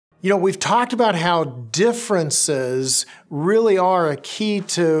You know, we've talked about how differences really are a key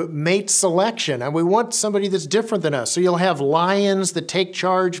to mate selection, and we want somebody that's different than us. So you'll have lions, the take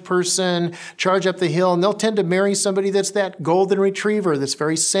charge person, charge up the hill, and they'll tend to marry somebody that's that golden retriever that's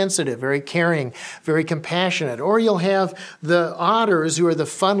very sensitive, very caring, very compassionate. Or you'll have the otters, who are the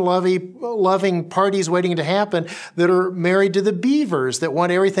fun-loving parties waiting to happen, that are married to the beavers that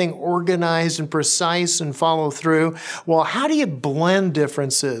want everything organized and precise and follow through. Well, how do you blend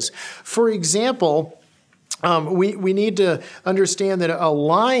differences? For example, we need to understand that a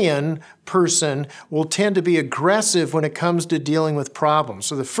lion person will tend to be aggressive when it comes to dealing with problems.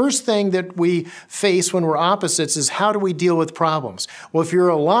 So the first thing that we face when we're opposites is, how do we deal with problems? Well, if you're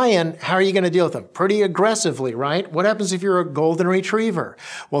a lion, how are you going to deal with them? Pretty aggressively, right? What happens if you're a golden retriever?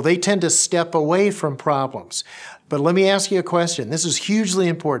 Well, they tend to step away from problems. But let me ask you a question. This is hugely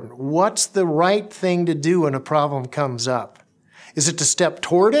important. What's the right thing to do when a problem comes up? Is it to step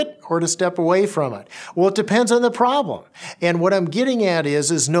toward it or to step away from it? Well, it depends on the problem. And what I'm getting at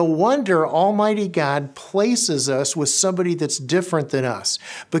is no wonder Almighty God places us with somebody that's different than us.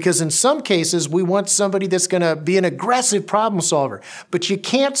 Because in some cases, we want somebody that's going to be an aggressive problem solver. But you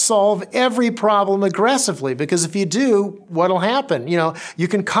can't solve every problem aggressively, because if you do, what'll happen? You know, you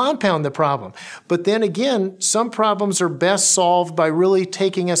can compound the problem. But then again, some problems are best solved by really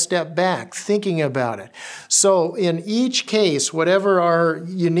taking a step back, thinking about it. So in each case, whatever our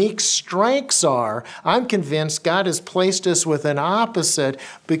unique strengths are, I'm convinced God has placed us with an opposite,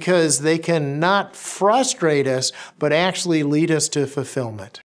 because they can not frustrate us, but actually lead us to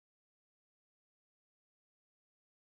fulfillment.